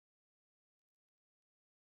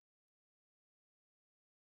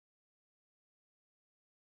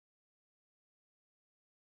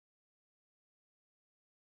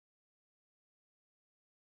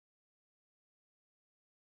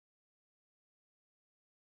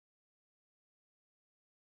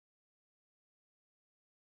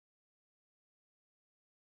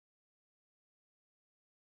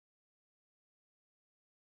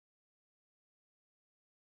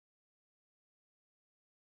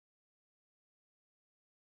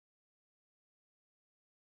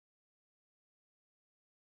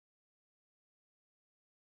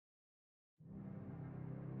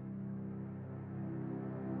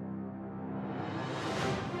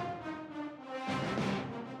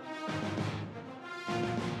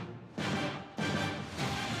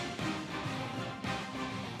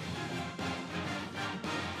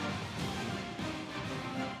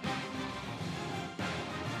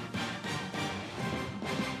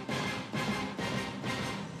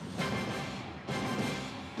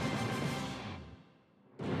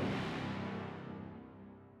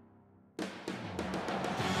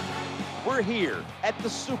We're here at the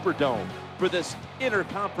Superdome for this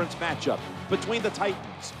interconference matchup between the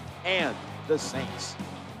Titans and the Saints.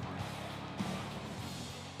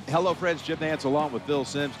 Hello, friends. Jim Nantz along with Phil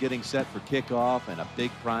Simms getting set for kickoff and a big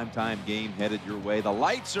primetime game headed your way. The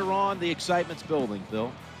lights are on. The excitement's building, Phil.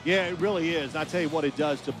 Yeah, it really is. And I tell you what it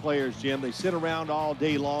does to players, Jim. They sit around all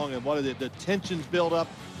day long, and the tensions build up.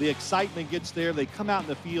 The excitement gets there. They come out in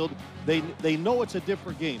the field. They know it's a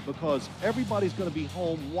different game because everybody's going to be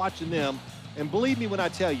home watching them. And believe me when I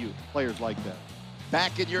tell you, players like that.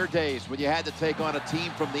 Back in your days when you had to take on a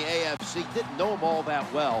team from the AFC, didn't know them all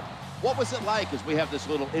that well. What was it like as we have this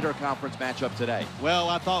little interconference matchup today? Well,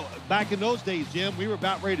 I thought back in those days, Jim, we were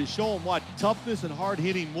about ready to show them what toughness and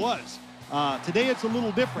hard-hitting was. Today it's a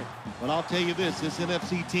little different, but I'll tell you this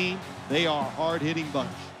NFC team, they are a hard-hitting bunch.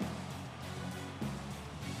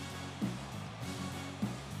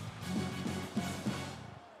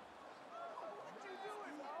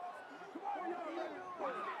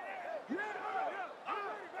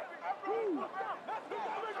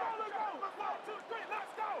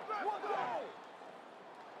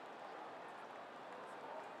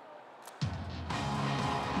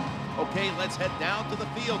 Okay, let's head down to the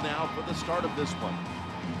field now for the start of this one.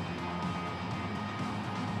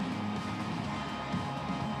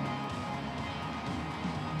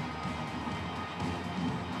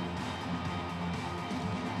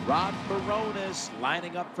 Rod Baronis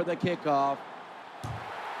lining up for the kickoff.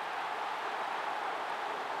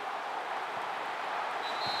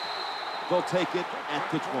 They'll take it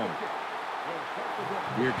at the 20.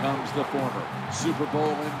 Here comes the former Super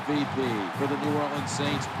Bowl MVP for the New Orleans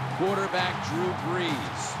Saints, quarterback Drew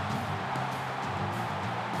Brees.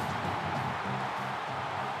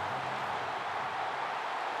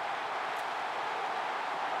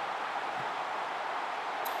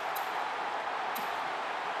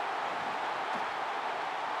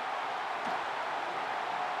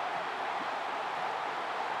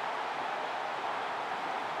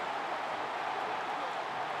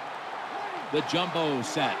 The jumbo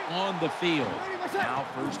set on the field. Now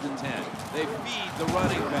 1st and 10. They feed the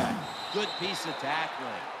running back. Good piece of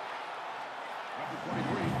tackling.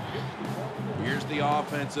 Here's the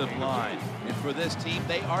offensive line. And for this team,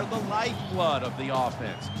 they are the lifeblood of the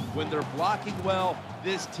offense. When they're blocking well,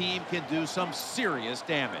 this team can do some serious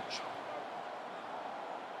damage.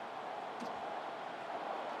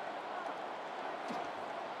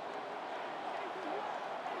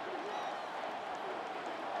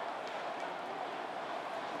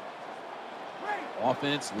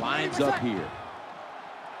 Offense lines up here.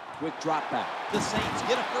 Quick drop back. The Saints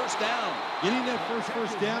get a first down. Getting that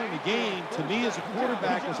first down in the game, to me as a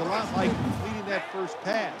quarterback, is a lot like completing that first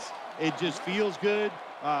pass. It just feels good,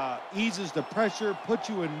 eases the pressure, puts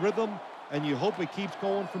you in rhythm, and you hope it keeps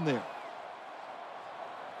going from there.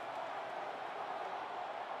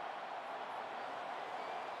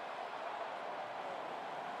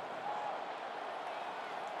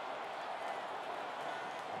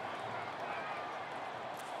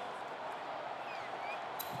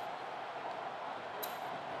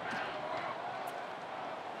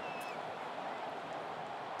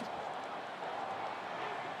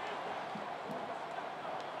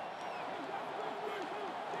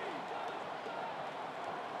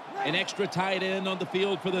 An extra tight end on the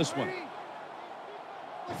field for this one.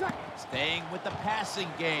 Staying with the passing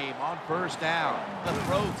game on 1st down. The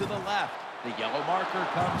throw to the left. The yellow marker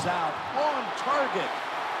comes out on target.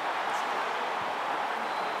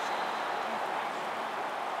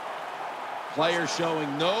 Player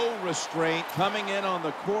showing no restraint coming in on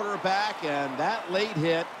the quarterback, and that late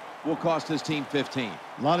hit will cost his team 15.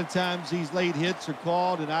 A lot of times these late hits are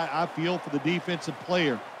called, and I feel for the defensive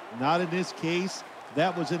player. Not in this case.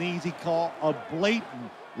 That was an easy call, a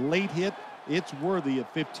blatant late hit. It's worthy of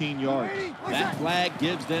 15 yards. That flag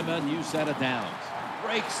gives them a new set of downs.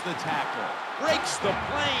 Breaks the tackle, breaks the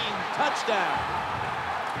plane, touchdown.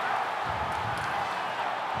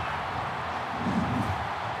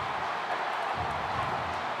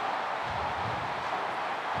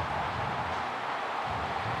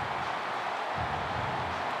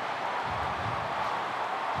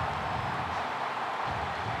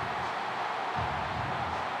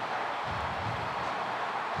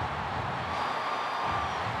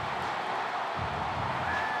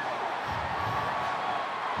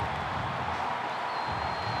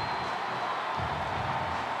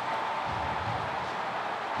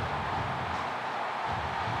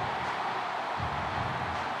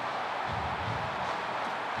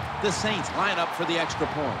 The Saints line up for the extra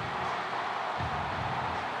point.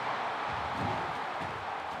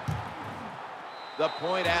 The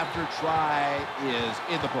point after try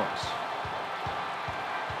is in the books.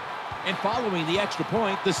 And following the extra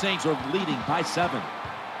point, the Saints are leading by 7.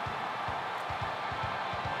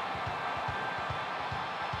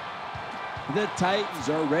 The Titans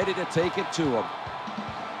are ready to take it to them.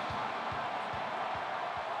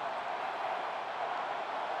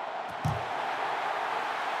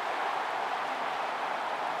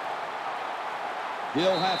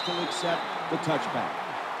 He'll have to accept the touchback.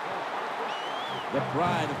 The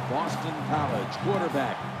pride of Boston College,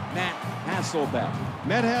 quarterback Matt Hasselbeck.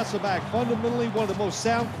 Matt Hasselbeck, fundamentally one of the most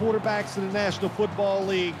sound quarterbacks in the National Football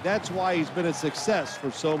League. That's why he's been a success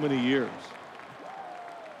for so many years.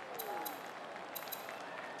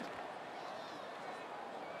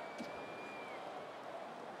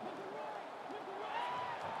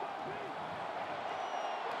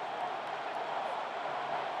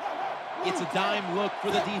 It's a dime look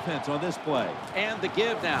for the defense on this play. And the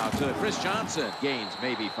give now to Chris Johnson. Gains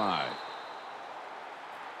maybe 5.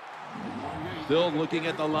 Still looking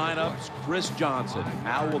at the lineups, Chris Johnson.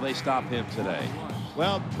 How will they stop him today?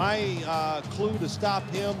 Well, my clue to stop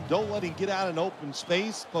him, don't let him get out in open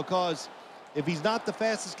space, because if he's not the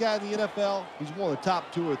fastest guy in the NFL, he's one of the top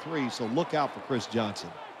 2 or 3, so look out for Chris Johnson.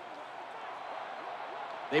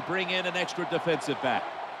 They bring in an extra defensive back.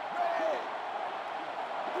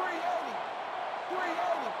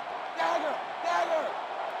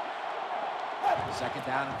 Second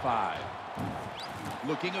down and 5.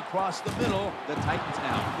 Looking across the middle, the Titans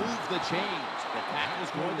now move the chains. The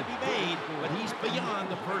tackle's going to be made, but he's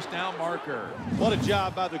beyond the first down marker. What a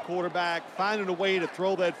job by the quarterback, finding a way to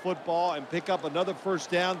throw that football and pick up another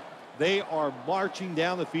first down. They are marching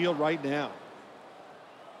down the field right now.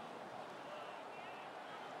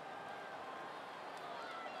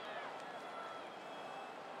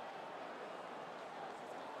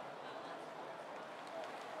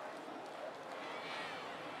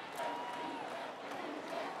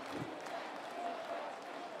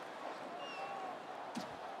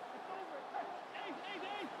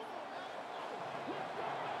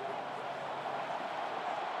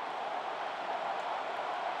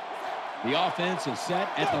 The offense is set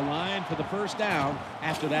at the line for the first down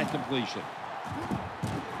after that completion.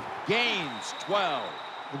 Gains 12.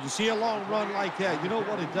 When you see a long run like that, you know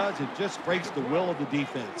what it does? It just breaks the will of the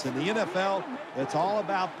defense. In the NFL, it's all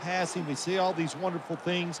about passing. We see all these wonderful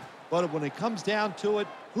things, but when it comes down to it,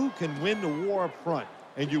 who can win the war up front?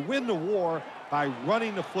 And you win the war by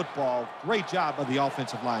running the football. Great job by the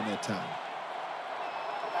offensive line that time.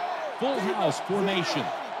 Full house formation.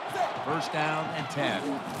 First down and 10.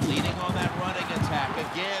 Leading on that running attack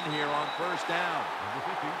again here on first down.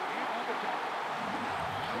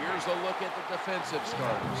 Here's a look at the defensive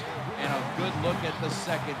starters and a good look at the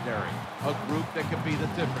secondary. A group that could be the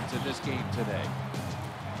difference in this game today.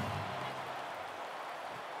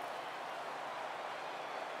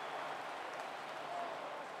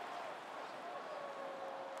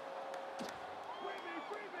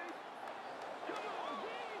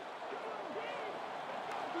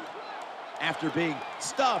 After being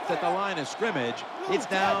stuffed at the line of scrimmage, it's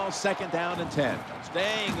now second down and 10.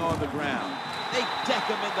 Staying on the ground. They deck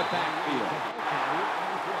him in the backfield.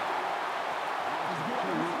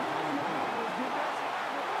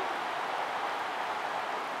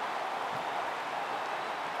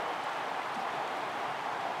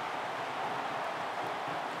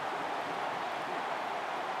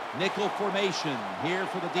 Nickel formation here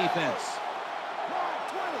for the defense.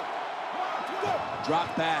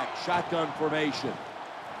 Drop back, shotgun formation.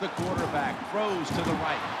 The quarterback throws to the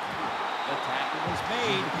right. The tackle is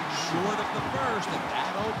made short of the first, and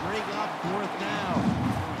that'll bring up fourth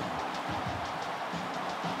down.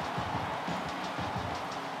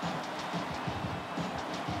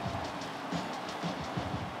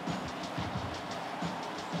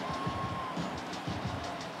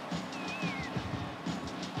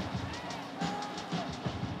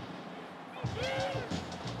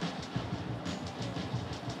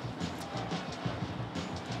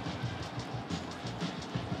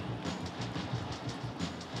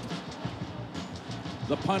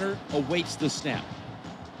 The punter awaits the snap.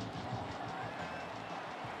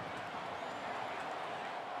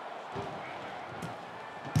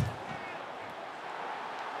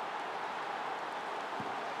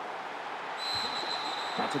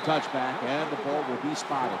 That's a touchback, and the ball will be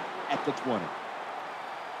spotted at the 20.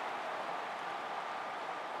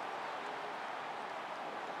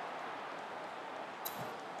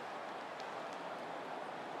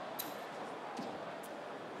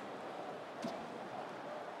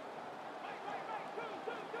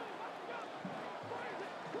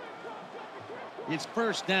 It's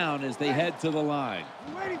first down as they head to the line.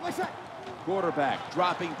 Quarterback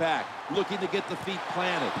dropping back, looking to get the feet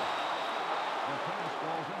planted.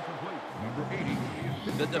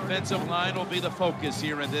 The defensive line will be the focus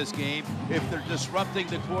here in this game. If they're disrupting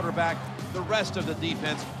the quarterback, the rest of the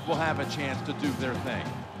defense will have a chance to do their thing.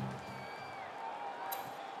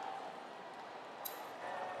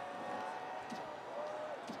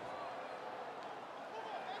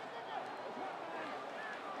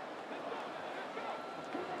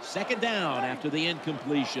 Second down after the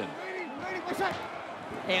incompletion.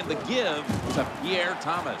 And the give to Pierre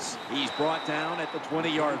Thomas. He's brought down at the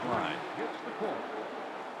 20-yard line.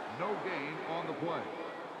 No gain on the play.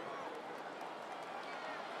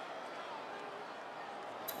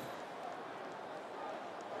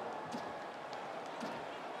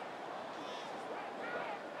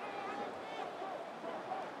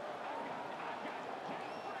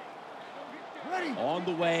 On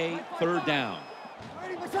the way, third down.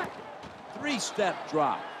 Three-step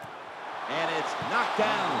drop. And it's knocked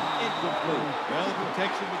down, incomplete. Well, the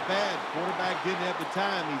protection was bad. Quarterback didn't have the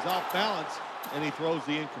time. He's off balance, and he throws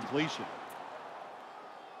the incompletion.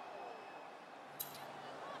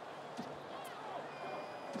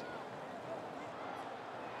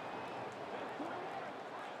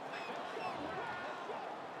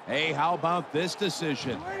 Hey, how about this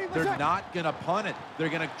decision? They're not going to punt it. They're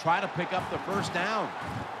going to try to pick up the first down.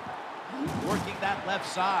 Working that left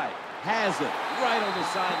side. Has it right on the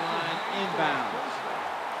sideline, inbounds.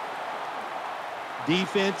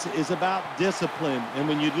 Defense is about discipline, and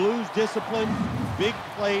when you lose discipline, big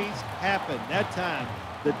plays happen. That time,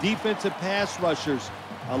 the defensive pass rushers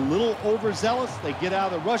a little overzealous. They get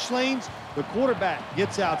out of the rush lanes. The quarterback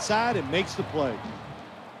gets outside and makes the play.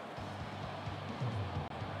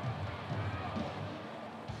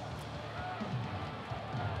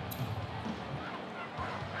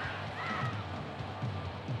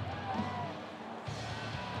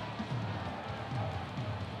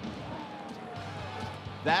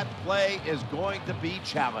 That play is going to be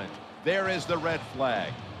challenged. There is the red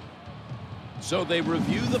flag. So they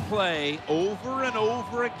review the play over and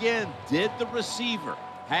over again. Did the receiver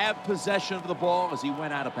have possession of the ball as he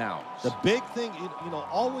went out of bounds? The big thing,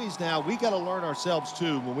 always now, we got to learn ourselves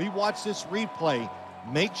too. When we watch this replay,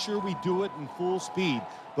 make sure we do it in full speed,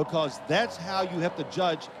 because that's how you have to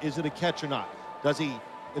judge, is it a catch or not?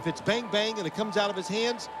 If it's bang, bang, and it comes out of his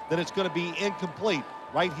hands, then it's going to be incomplete.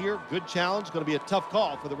 Right here, good challenge, going to be a tough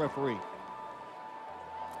call for the referee.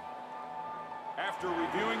 After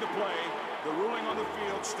reviewing the play, the ruling on the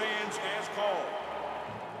field stands as called.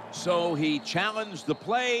 So he challenged the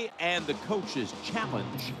play, and the coach's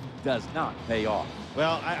challenge does not pay off.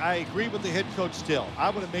 Well, I agree with the head coach still. I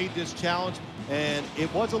would have made this challenge, and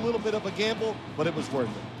it was a little bit of a gamble, but it was worth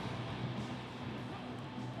it.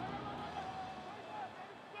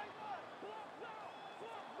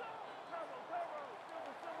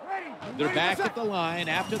 They're back at the line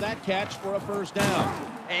after that catch for a first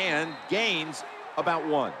down, and gains about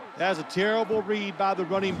one. That's a terrible read by the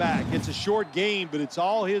running back. It's a short gain, but it's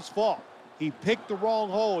all his fault. He picked the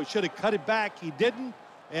wrong hole. He should have cut it back. He didn't,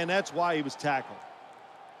 and that's why he was tackled.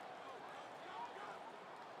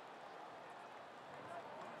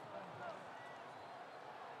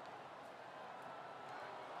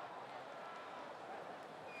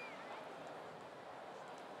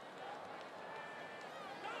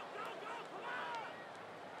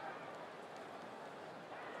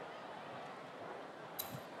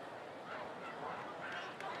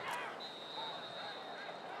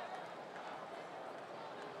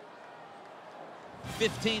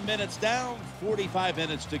 $15 minutes down, 45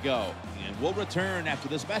 minutes to go. And we'll return after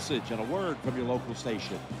this message and a word from your local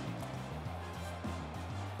station.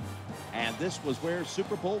 And this was where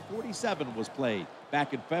Super Bowl 47 was played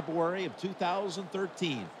back in February of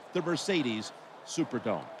 2013, the Mercedes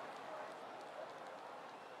Superdome.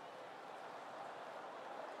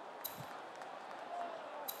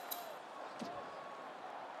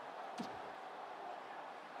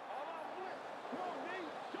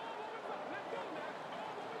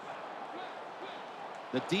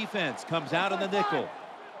 The defense comes out in the nickel.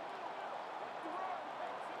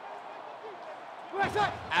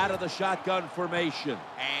 Out of the shotgun formation.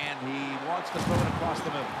 And he wants to throw it across the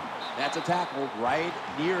middle. That's a tackle right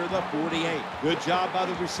near the 48. Good job by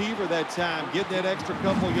the receiver that time. Getting that extra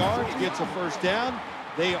couple yards, gets a first down.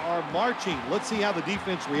 They are marching. Let's see how the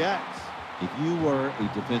defense reacts. If you were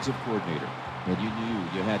a defensive coordinator and you knew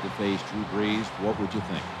you had to face Drew Brees, what would you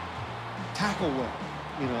think? Tackle well.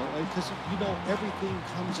 Because, everything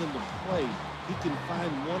comes into play. He can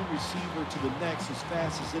find one receiver to the next as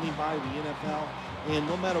fast as anybody in the NFL. And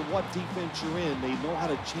no matter what defense you're in, they know how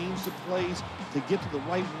to change the plays to get to the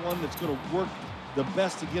right one that's going to work the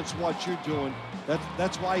best against what you're doing.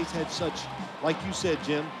 That's why he's had such, like you said,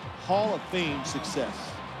 Jim, Hall of Fame success.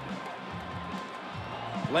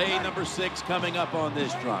 Play number 6 coming up on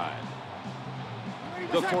this drive.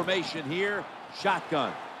 The formation here,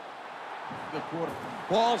 shotgun. The quarter.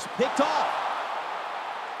 Ball's picked off.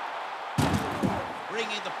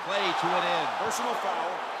 Bringing the play to an end. Personal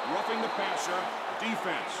foul, roughing the passer,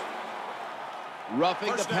 defense.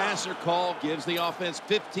 Roughing the passer call gives the offense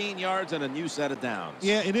 15 yards and a new set of downs.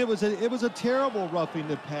 Yeah, and it was a terrible roughing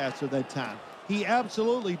the passer that time. He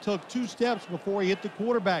absolutely took 2 steps before he hit the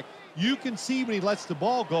quarterback. You can see when he lets the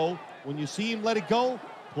ball go. When you see him let it go,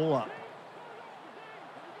 pull up.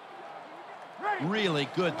 Really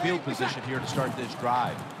good field position here to start this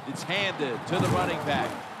drive. It's handed to the running back.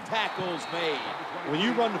 Tackles made. When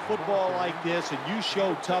you run the football like this and you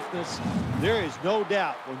show toughness, there is no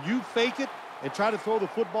doubt when you fake it and try to throw the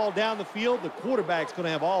football down the field, the quarterback's going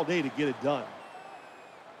to have all day to get it done.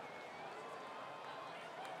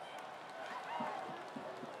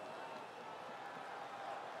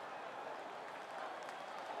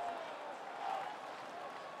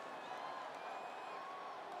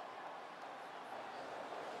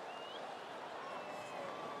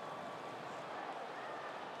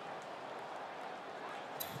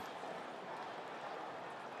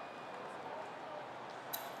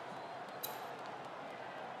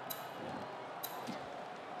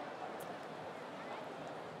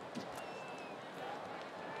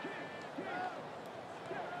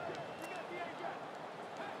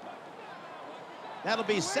 That'll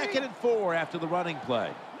be 2nd and 4 after the running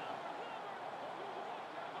play.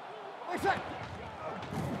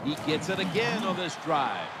 He gets it again on this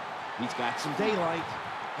drive. He's got some daylight,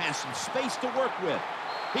 has some space to work with.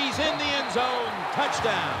 He's in the end zone.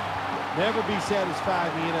 Touchdown. Never be satisfied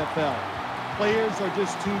in the NFL. Players are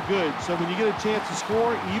just too good. So when you get a chance to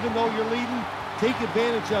score, even though you're leading, take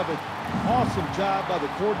advantage of it. Awesome job by the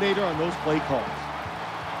coordinator on those play calls.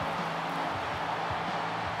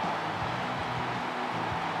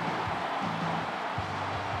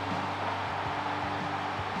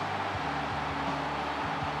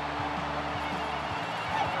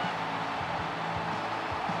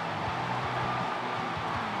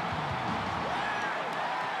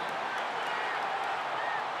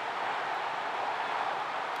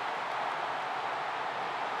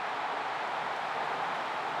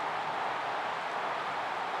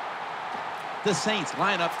 The Saints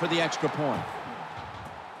line up for the extra point.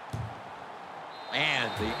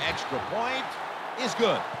 And the extra point is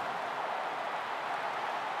good.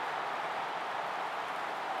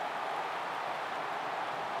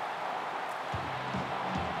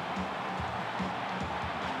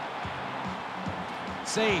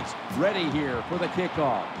 Saints ready here for the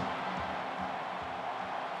kickoff.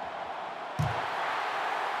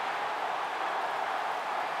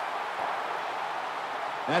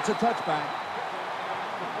 That's a touchback.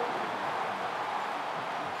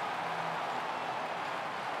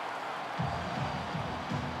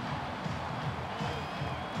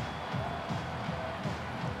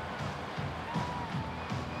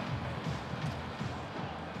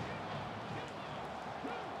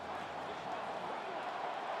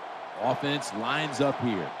 Offense lines up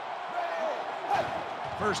here.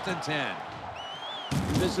 1st and 10.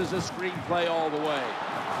 This is a screen play all the way.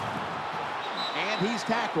 And he's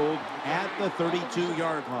tackled at the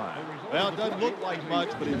 32-yard line. Well, it doesn't look like much,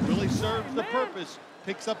 but it really serves the purpose.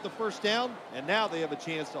 Picks up the 1st down, and now they have a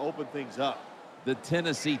chance to open things up. The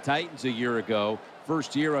Tennessee Titans a year ago,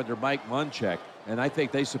 first year under Mike Munchak, and I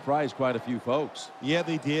think they surprised quite a few folks. Yeah,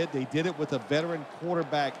 they did. They did it with a veteran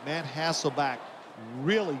quarterback, Matt Hasselbeck.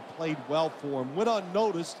 Really played well for him. Went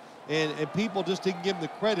unnoticed, and people just didn't give him the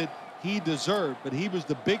credit he deserved. But he was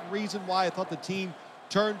the big reason why I thought the team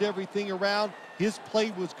turned everything around. His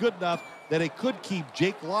play was good enough that it could keep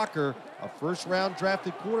Jake Locker, a 1st-round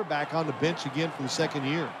drafted quarterback, on the bench again for the 2nd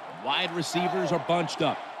year. Wide receivers are bunched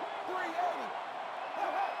up.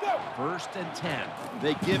 1st and 10.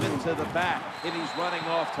 They give it to the back, and he's running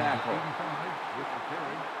off tackle.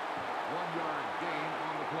 1-yard gain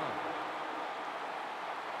on the play.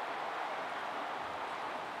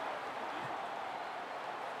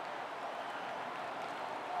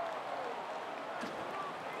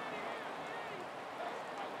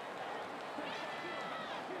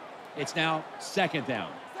 It's now 2nd down.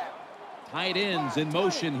 Tight ends in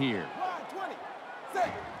motion here.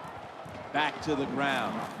 Back to the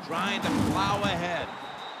ground, trying to plow ahead.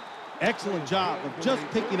 Excellent job of just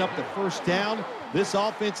picking up the 1st down. This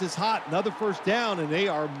offense is hot. Another 1st down, and they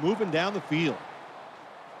are moving down the field.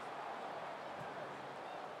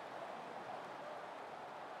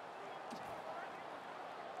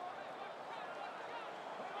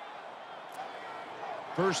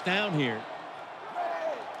 First down here.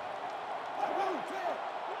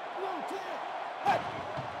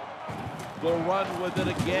 They'll run with it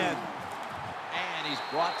again. And he's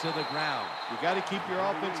brought to the ground. You got to keep your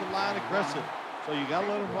offensive line aggressive. So you got to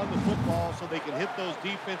let them run the football so they can hit those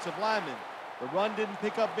defensive linemen. The run didn't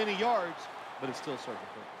pick up many yards, but it still served the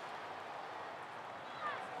purpose.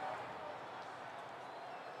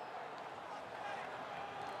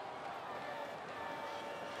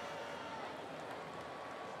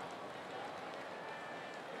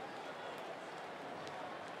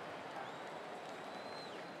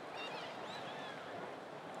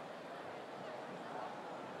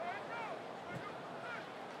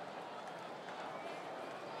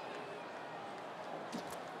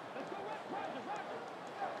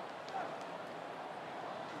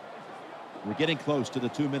 We're getting close to the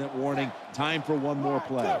 2-minute warning. Time for one more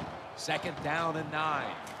play. 2nd down and 9.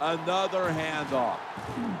 Another handoff.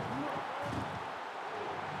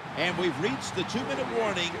 And we've reached the 2-minute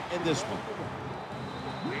warning in this one.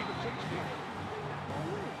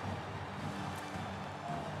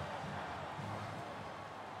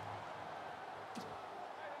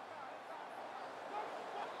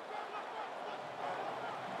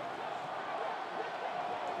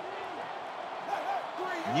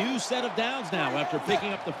 New set of downs now after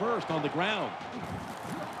picking up the first on the ground.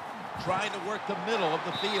 Trying to work the middle of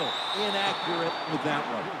the field. Inaccurate with that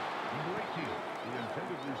one. Number 18, the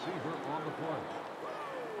intended receiver on the play.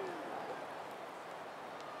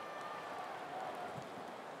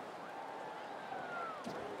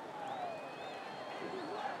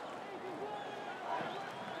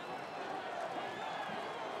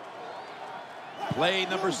 Play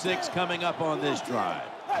number 6 coming up on this drive.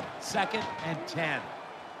 2nd and 10.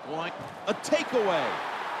 Going a takeaway.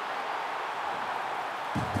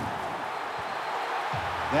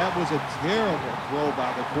 That was a terrible throw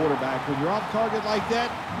by the quarterback. When you're off target like that,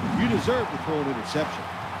 you deserve to throw an interception.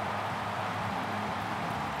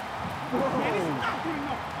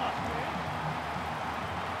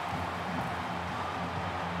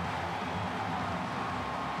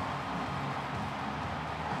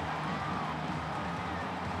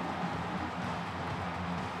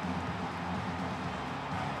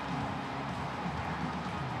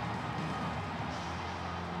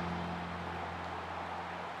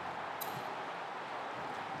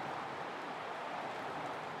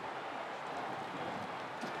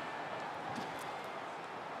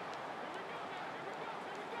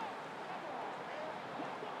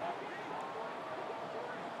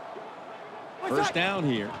 First down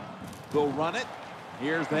here. They'll run it.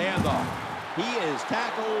 Here's the handoff. He is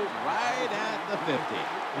tackled right at the 50.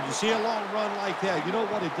 When you see a long run like that, you know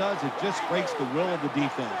what it does? It just breaks the will of the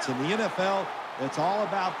defense. In the NFL, it's all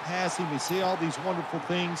about passing. We see all these wonderful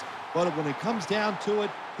things. But when it comes down to it,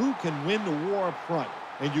 who can win the war up front?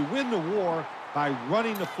 And you win the war by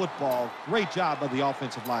running the football. Great job by the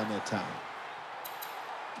offensive line that time.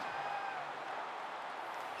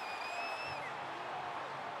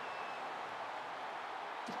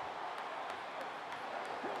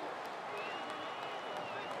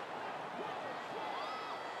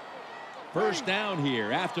 First down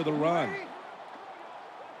here after the run.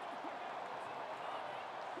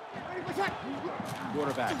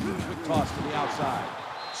 Quarterback, quick toss to the outside.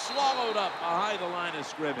 Swallowed up behind the line of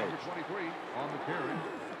scrimmage. Number 23 on the carry.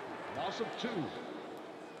 Loss of 2.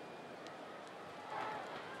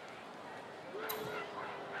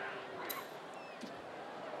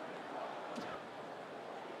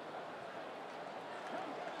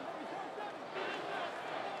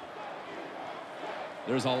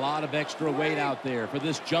 There's a lot of extra weight out there for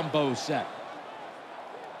this jumbo set.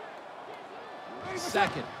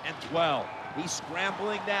 2nd and 12. He's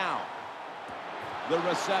scrambling now. The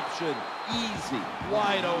reception, easy,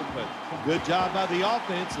 wide open. Good job by the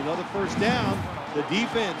offense. Another first down. The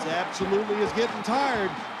defense absolutely is getting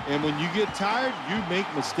tired. And when you get tired, you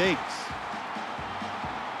make mistakes.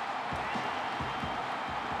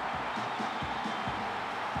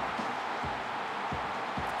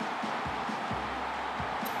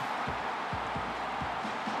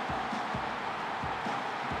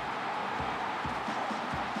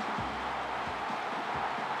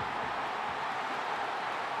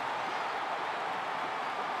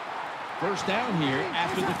 First down here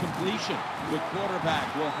after the completion. The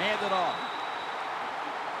quarterback will hand it off.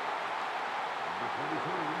 Number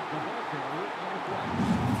 23, the ball carrier on the play.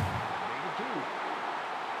 Gain of 2.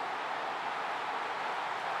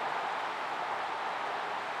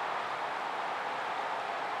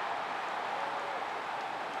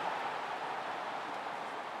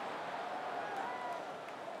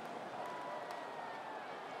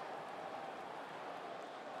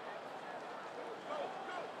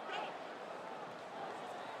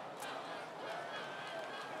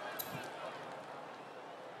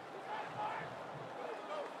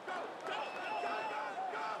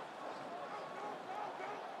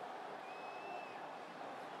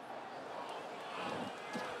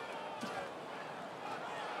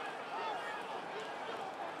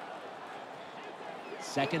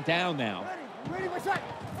 Second down now. Ready, what's that?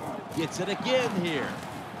 Gets it again here.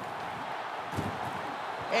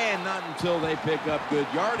 And not until they pick up good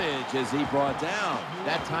yardage is he brought down.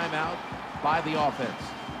 That timeout by the offense.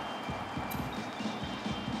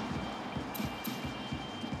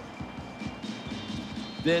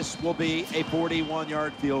 This will be a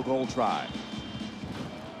 41-yard field goal try.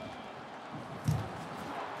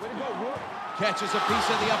 Catches a piece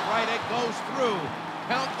of the upright and goes through.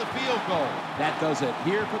 Count the field goal. That does it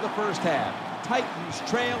here for the first half. Titans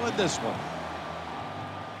trail in this one.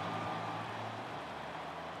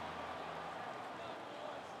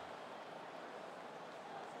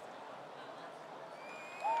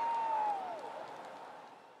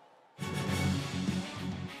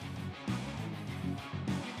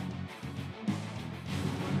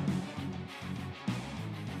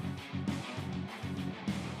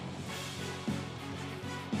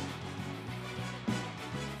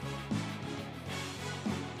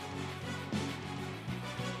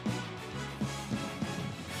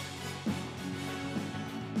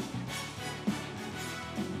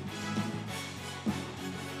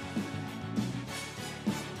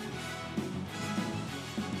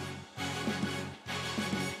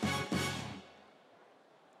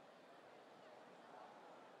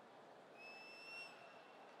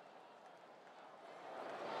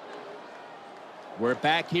 We're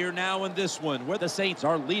back here now in this one where the Saints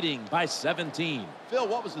are leading by 17. Phil,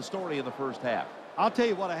 what was the story in the first half? I'll tell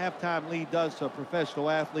you what a halftime lead does to a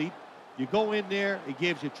professional athlete. You go in there, it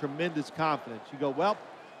gives you tremendous confidence. You go, well,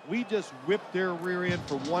 we just whipped their rear end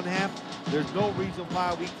for one half. There's no reason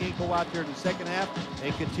why we can't go out there in the second half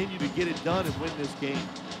and continue to get it done and win this game.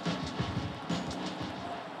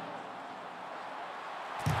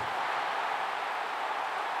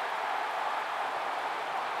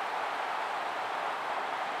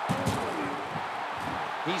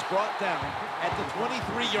 He's brought down at the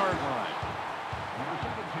 23-yard line. Number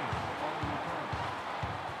 17 on the return.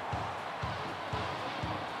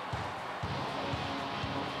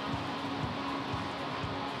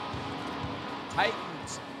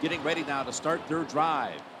 Titans getting ready now to start their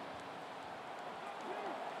drive.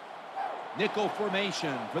 Nickel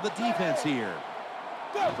formation for the defense here.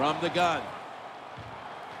 From the gun.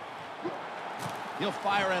 He'll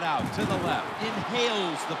fire it out to the left.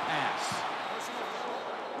 Inhales the pass.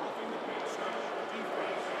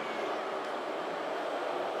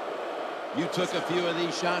 You took a few of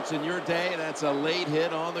these shots in your day, and that's a late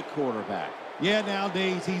hit on the quarterback. Yeah,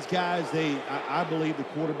 nowadays, these guys, I believe the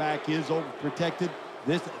quarterback is overprotected.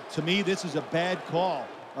 To me, this is a bad call.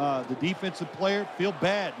 The defensive player feel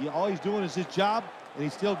bad. All he's doing is his job, and he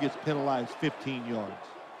still gets penalized 15 yards.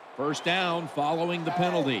 First down following the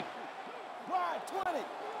penalty.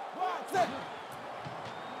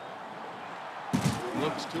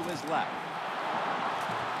 Looks to his left.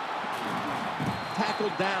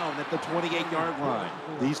 Tackled down at the 28-yard line.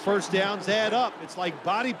 These first downs add up. It's like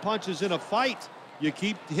body punches in a fight. You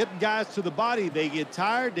keep hitting guys to the body. They get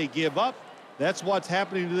tired. They give up. That's what's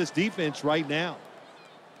happening to this defense right now.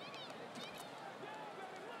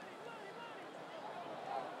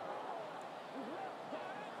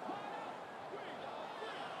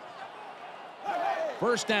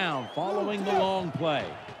 First down following the long play.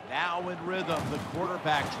 Now in rhythm, the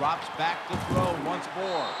quarterback drops back to throw once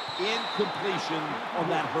more. Incompletion on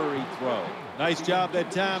that hurried throw. Nice job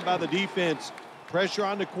that time by the defense. Pressure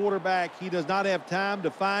on the quarterback. He does not have time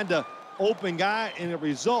to find an open guy, and it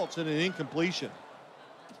results in an incompletion.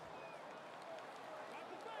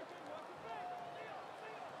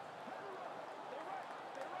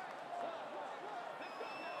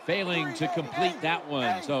 Failing to complete that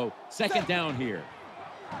one, so second down here.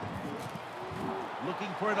 Looking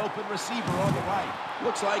for an open receiver on the right.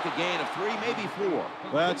 Looks like a gain of 3, maybe 4.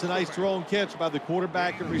 Well, it's a nice throw and catch by the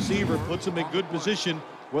quarterback and receiver. Puts them in good position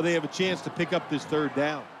where they have a chance to pick up this third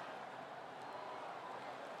down.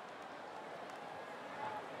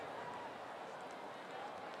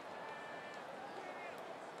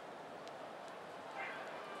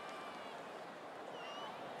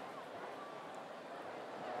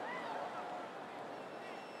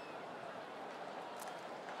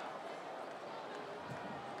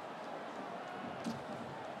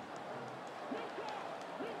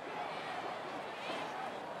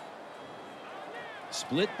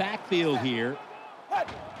 Split backfield here.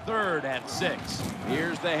 3rd and 6.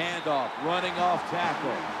 Here's the handoff, running off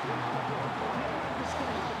tackle.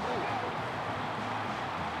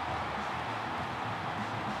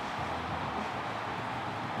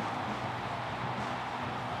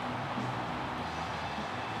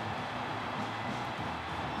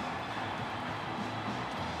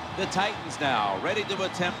 The Titans now ready to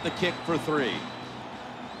attempt the kick for 3.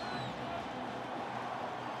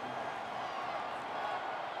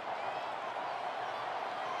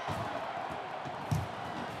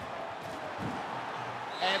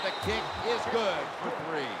 is good for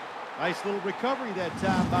 3. Nice little recovery that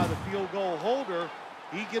time by the field goal holder.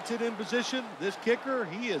 He gets it in position. This kicker,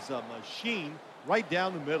 he is a machine right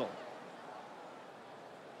down the middle.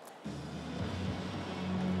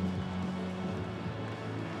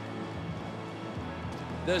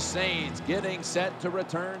 The Saints getting set to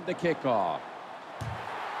return the kickoff.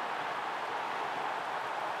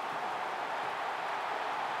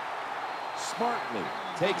 Smartly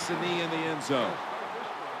takes a knee in the end zone.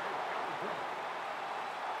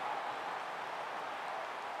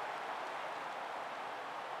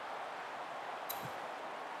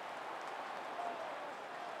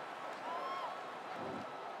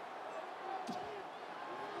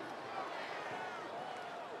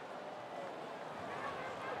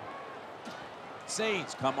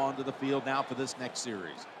 Saints come onto the field now for this next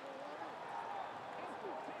series.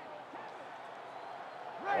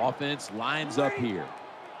 Offense lines up here.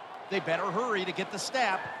 They better hurry to get the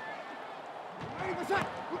snap.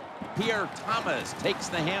 Pierre Thomas takes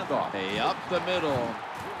the handoff. Hey, up the middle.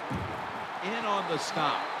 In on the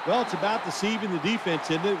stop. Well, it's about deceiving the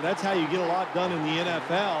defense, isn't it? That's how you get a lot done in the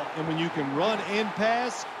NFL. And when you can run and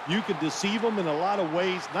pass, you can deceive them in a lot of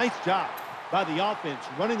ways. Nice job by the offense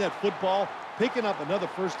running that football, picking up another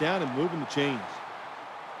first down and moving the chains.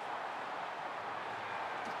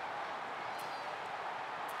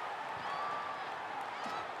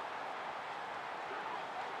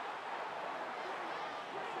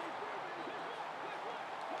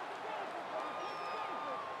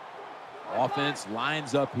 Offense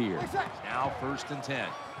lines up here. Now 1st and 10.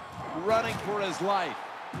 Running for his life.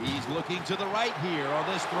 He's looking to the right here on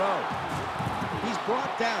this throw. He's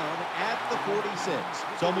brought down at the 46.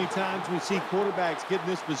 So many times we see quarterbacks get in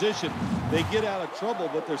this position, they get out of trouble,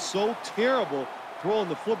 but they're so terrible throwing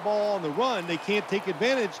the football on the run, they can't take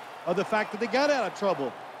advantage of the fact that they got out of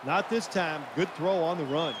trouble. Not this time. Good throw on the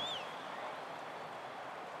run.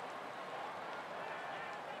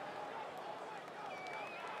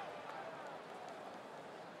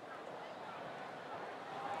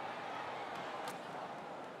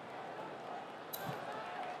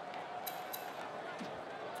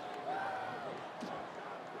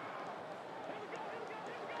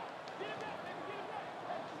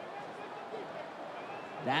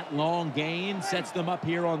 That long gain sets them up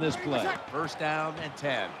here on this play. 1st down and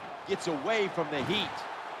 10. Gets away from the heat.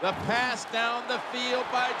 The pass down the field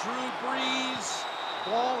by Drew Brees.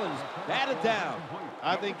 Ball is batted down.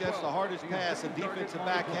 I think that's the hardest pass a defensive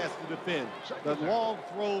back has to defend. The long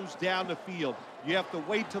throws down the field. You have to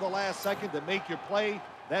wait till the last second to make your play.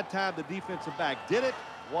 That time the defensive back did it.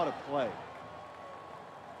 What a play.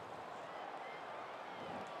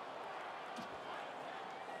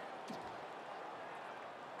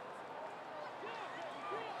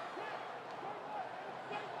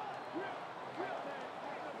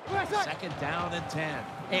 Second down and 10.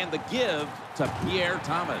 And the give to Pierre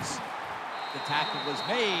Thomas. The tackle was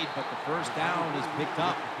made, but the first down is picked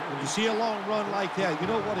up. When you see a long run like that, you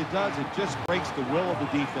know what it does? It just breaks the will of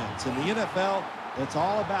the defense. In the NFL, it's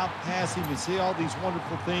all about passing. You see all these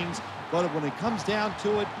wonderful things, but when it comes down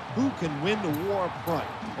to it, who can win the war up front?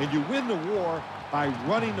 And you win the war by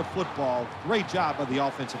running the football. Great job by the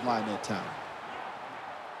offensive line that time.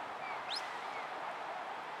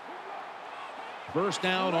 First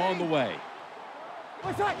down on the way.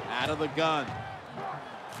 Out of the gun.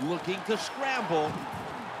 Looking to scramble.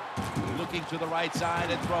 Looking to the right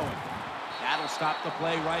side and throwing. That'll stop the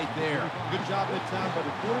play right there. Good job that time by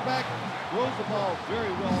the quarterback. Throws the ball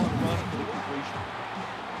very well on the run to the completion.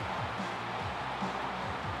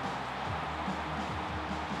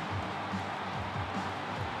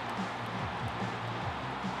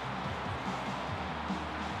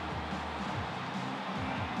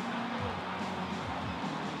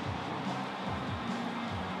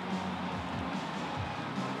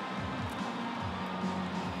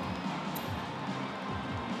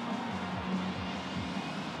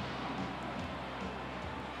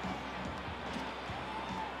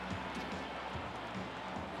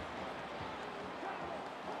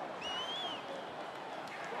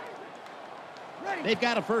 They've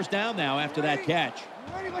got a first down now after that catch.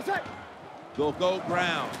 They'll go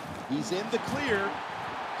ground. He's in the clear.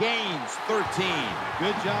 Gains 13.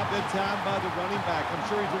 Good job that time by the running back. I'm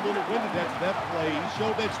sure he's a little winded after that play. He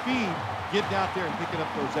showed that speed, getting out there and picking up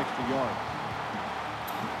those extra yards.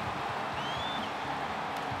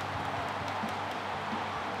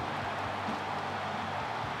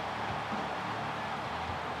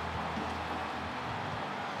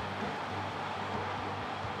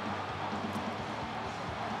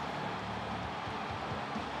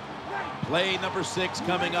 Play number 6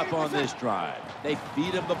 coming up on this drive. They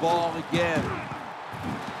feed him the ball again.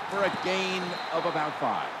 for a gain of about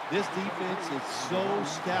 5. This defense is so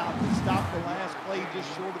stout. They stopped the last play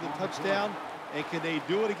just short of the touchdown. And can they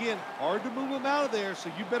do it again? Hard to move them out of there,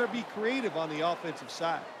 so you better be creative on the offensive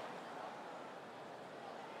side.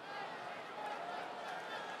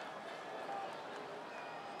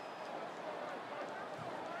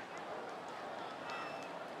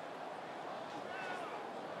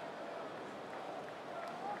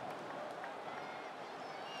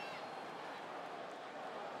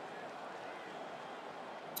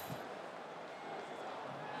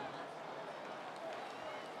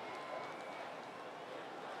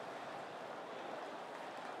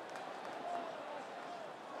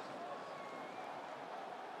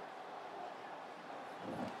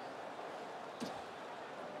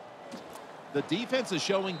 The defense is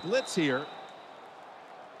showing blitz here.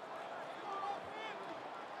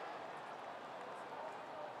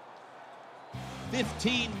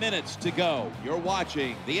 "15 minutes to go." You're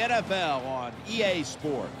watching the NFL on EA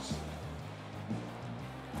Sports.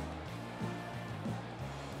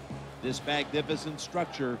 This magnificent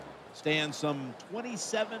structure stands some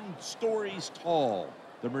 27 stories tall.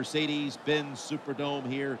 The Mercedes-Benz Superdome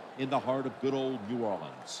here in the heart of good old New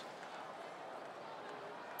Orleans.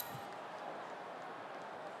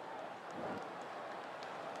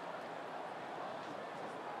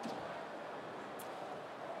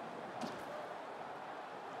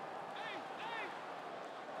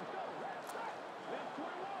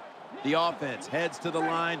 The offense heads to the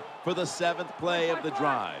line for the 7th play of the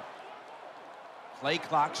drive. Play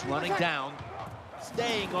clock's running down.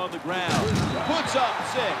 Staying on the ground. Puts up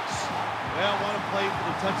 6. Well, want to play for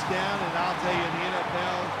the touchdown, and I'll tell you, in the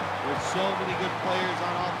NFL, there's so many good players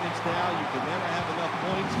on offense now, you can never have enough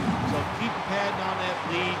points. So keep padding on that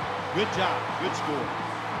lead. Good job. Good score.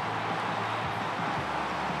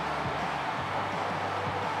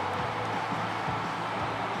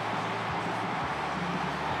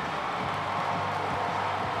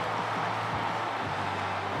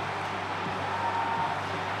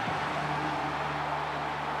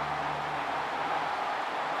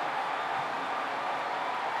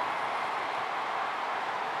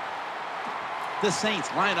 The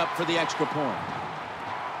Saints line up for the extra point.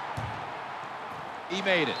 He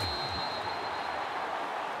made it.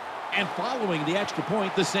 And following the extra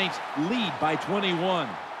point, the Saints lead by 21.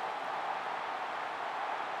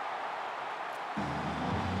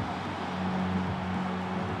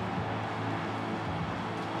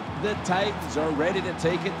 The Titans are ready to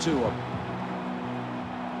take it to them.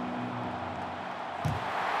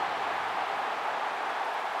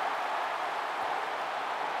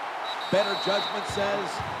 Better judgment says,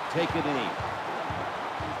 take a knee.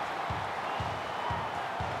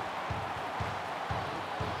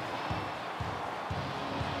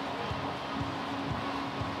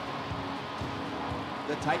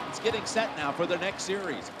 The Titans getting set now for their next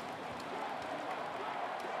series.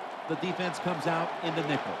 The defense comes out in the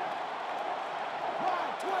nickel.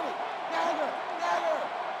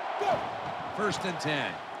 1st and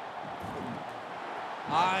 10.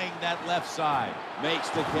 Eyeing that left side. Makes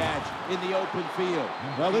the catch in the open field.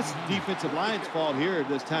 Well, this is defensive line's fault here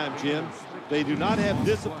this time, Jim. They do not have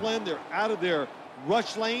discipline. They're out of their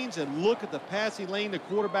rush lanes, and look at the passing lane the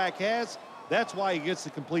quarterback has. That's why he gets the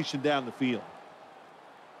completion down the field.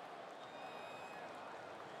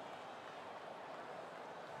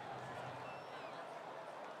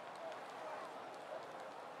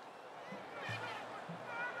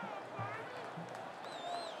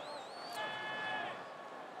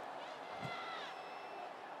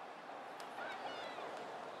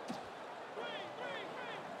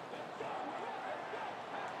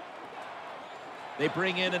 They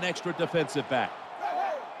bring in an extra defensive back.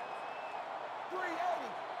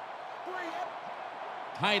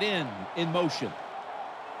 Tight end in motion.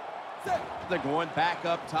 They're going back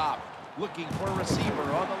up top, looking for a receiver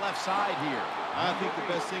on the left side here. I think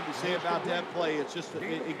the best thing to say about that play, it's just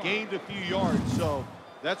it gained a few yards, so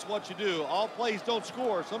that's what you do. All plays don't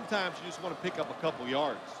score. Sometimes you just want to pick up a couple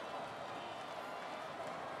yards.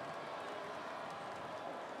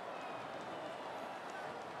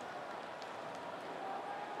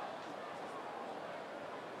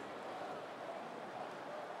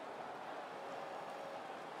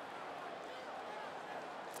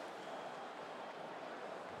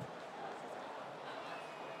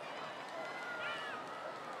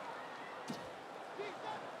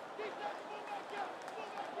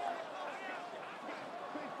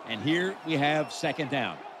 And here we have 2nd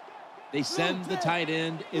down. They send the tight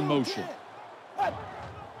end in motion.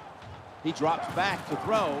 He drops back to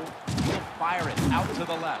throw. He'll fire it out to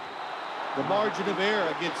the left. The margin of error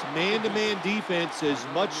against man-to-man defense is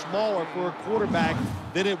much smaller for a quarterback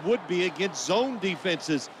than it would be against zone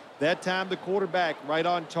defenses. That time the quarterback right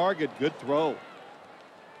on target. Good throw.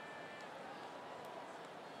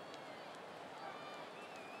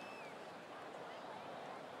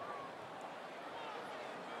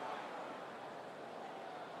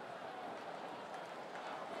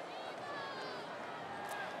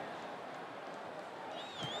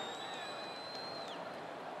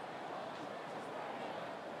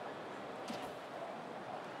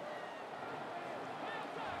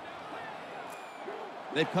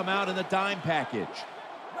 They've come out in the dime package.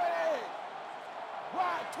 Ready.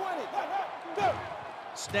 Wide 20. Go.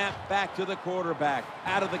 Snap back to the quarterback.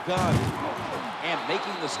 Out of the gun. And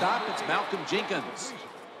making the stop, it's Malcolm Jenkins.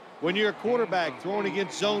 When you're a quarterback throwing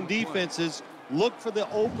against zone defenses, look for the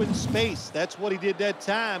open space. That's what he did that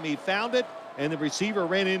time. He found it, and the receiver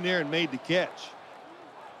ran in there and made the catch.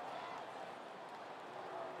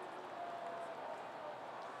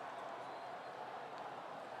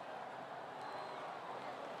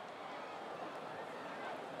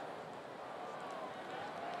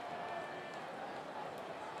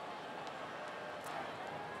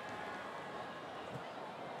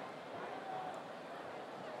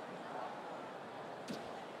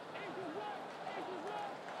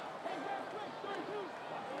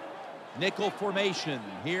 Nickel formation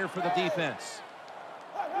here for the defense.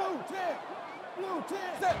 Blue 10. Blue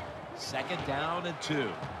 10. Second down and 2.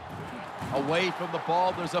 Away from the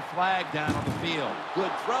ball, there's a flag down on the field.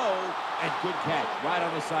 Good throw and good catch right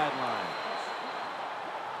on the sideline.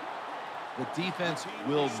 The defense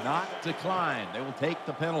will not decline. They will take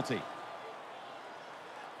the penalty.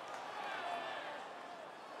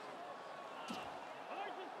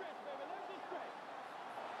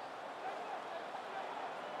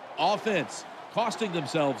 Offense costing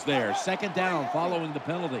themselves there. Second down following the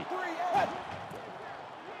penalty.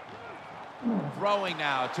 Throwing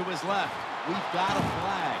now to his left. We've got a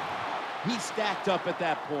flag. He stacked up at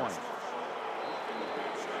that point.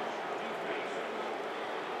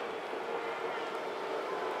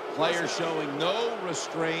 Player showing no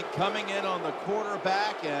restraint, coming in on the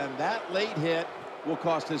quarterback, and that late hit will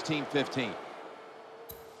cost his team 15.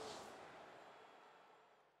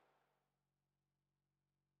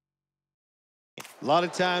 A lot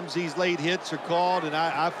of times these late hits are called, and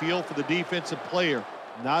I feel for the defensive player.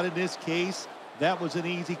 Not in this case. That was an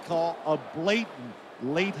easy call. A blatant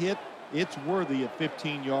late hit. It's worthy of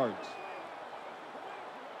 15 yards.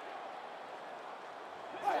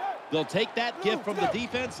 They'll take that gift from the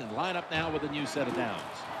defense and line up now with a new set of downs.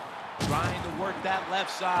 Trying to work that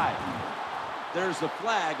left side. There's the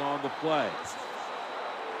flag on the play.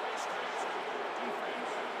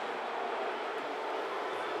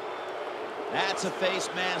 That's a face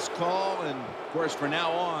mask call, and of course from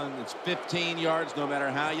now on it's 15 yards no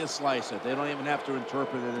matter how you slice it. They don't even have to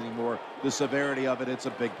interpret it anymore. The severity of it, it's a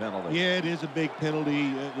big penalty. Yeah, it is a big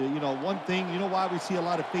penalty. You know, one thing, you know why we see a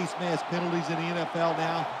lot of face mask penalties in the NFL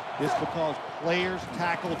now? It's because players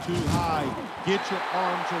tackle too high. Get your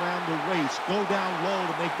arms around the waist. Go down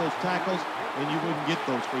low to make those tackles, and you wouldn't get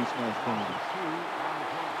those face mask penalties.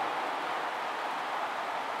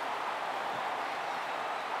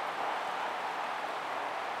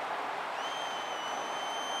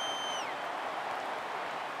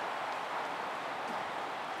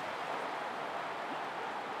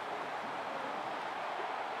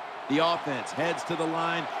 The offense heads to the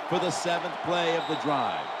line for the 7th play of the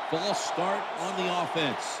drive. False start on the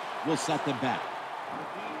offense will set them back.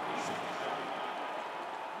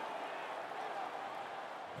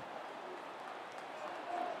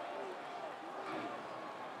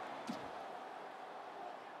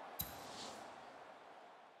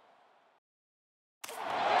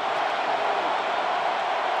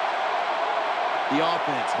 The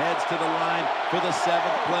offense heads to the line for the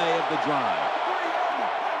 7th play of the drive.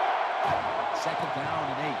 Second down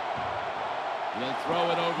and 8. He'll throw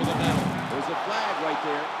it over the middle. There's a flag right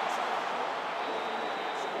there.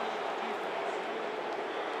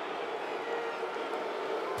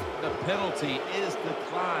 The penalty is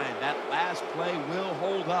declined. That last play will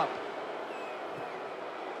hold up.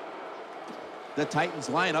 The Titans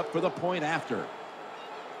line up for the point after.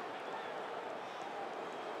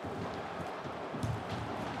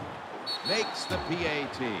 Makes the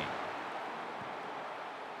PAT.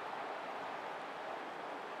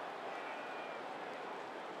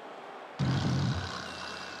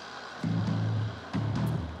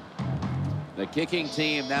 The kicking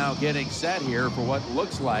team now getting set here for what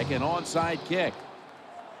looks like an onside kick.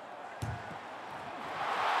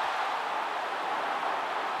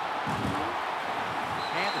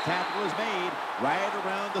 And the tackle is made right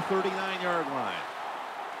around the 39-yard line.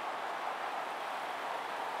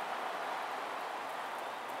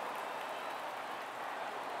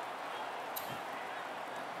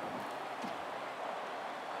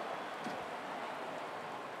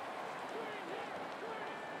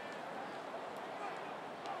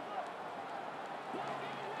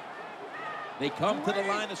 They come to the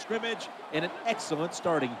line of scrimmage in an excellent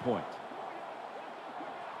starting point.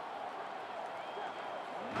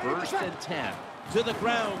 1st and 10. To the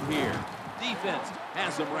ground here. Defense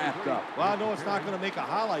has them wrapped up. Well, I know it's not going to make a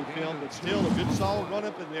highlight film, but still a good solid run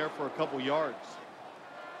up in there for a couple yards.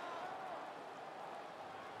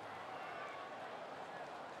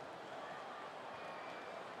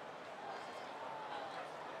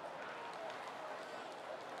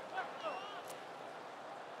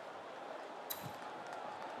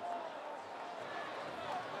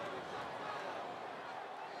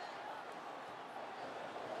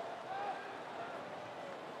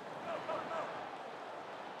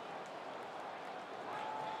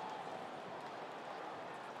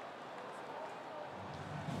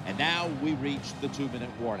 And now we reach the 2-minute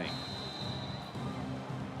warning.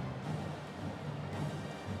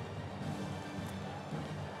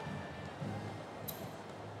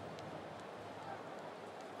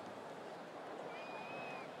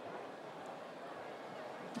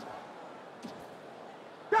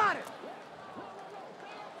 Got it.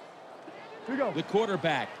 Here we go. The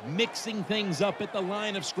quarterback mixing things up at the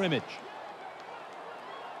line of scrimmage.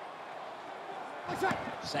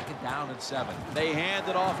 2nd down and 7. They hand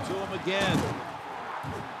it off to him again.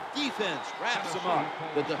 Defense wraps him up.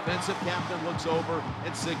 The defensive captain looks over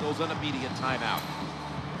and signals an immediate timeout.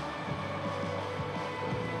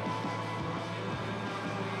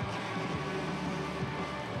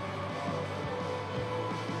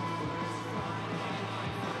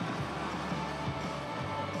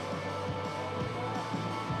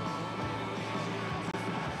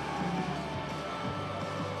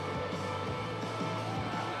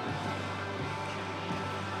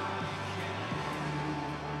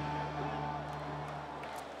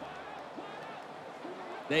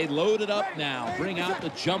 They load it up now, bring out the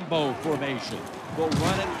jumbo formation. We'll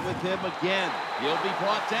run it with him again. He'll be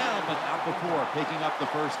brought down, but not before picking up the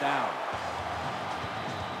 1st down.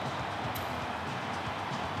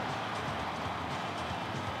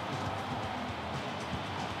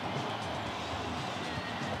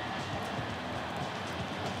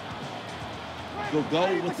 He'll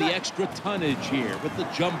go with the extra tonnage here with the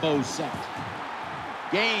jumbo set.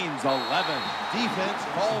 Gains 11. Defense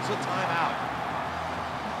calls a timeout.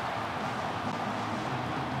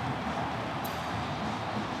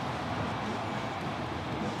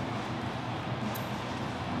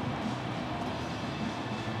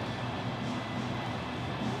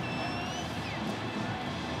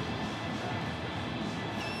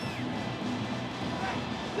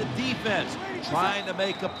 Defense trying to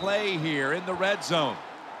make a play here in the red zone.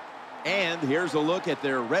 And here's a look at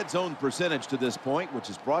their red zone percentage to this point, which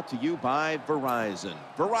is brought to you by Verizon.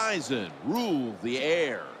 Verizon, rule the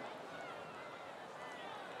air.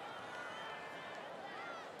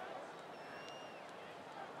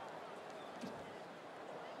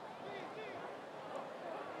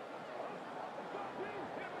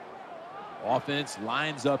 Offense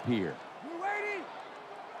lines up here.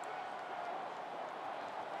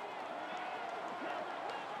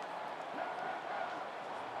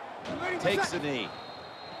 Takes a knee.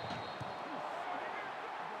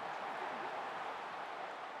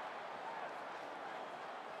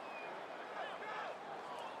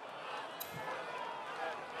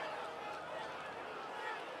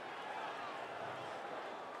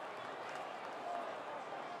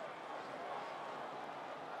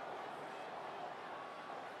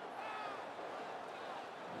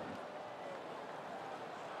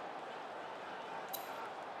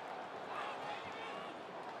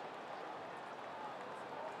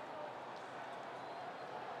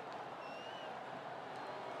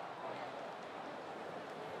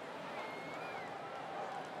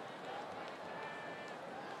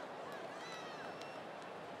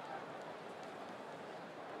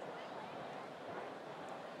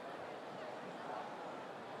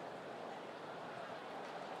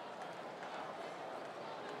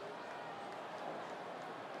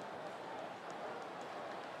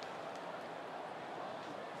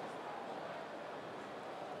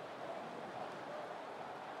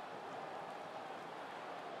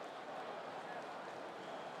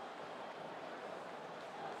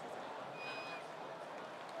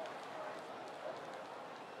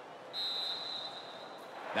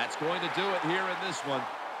 That's going to do it here in this one.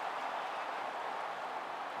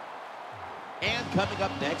 And Coming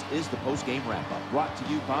up next is the post-game wrap-up, brought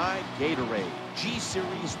to you by Gatorade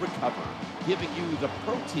G-Series Recover, giving you the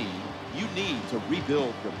protein you need to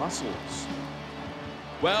rebuild your muscles.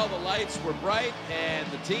 Well, the lights were bright, and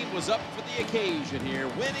the team was up for the occasion here,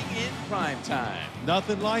 winning in prime time.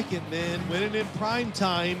 Nothing like it, man. Winning in prime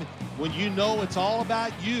time when you know it's all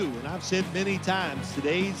about you. And I've said many times,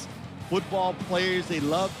 today's football players, they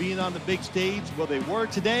love being on the big stage. Well, they were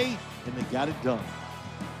today, and they got it done.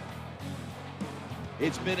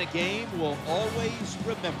 It's been a game we'll always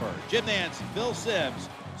remember. Jim Nance, Phil Simms,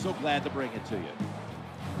 so glad to bring it to you.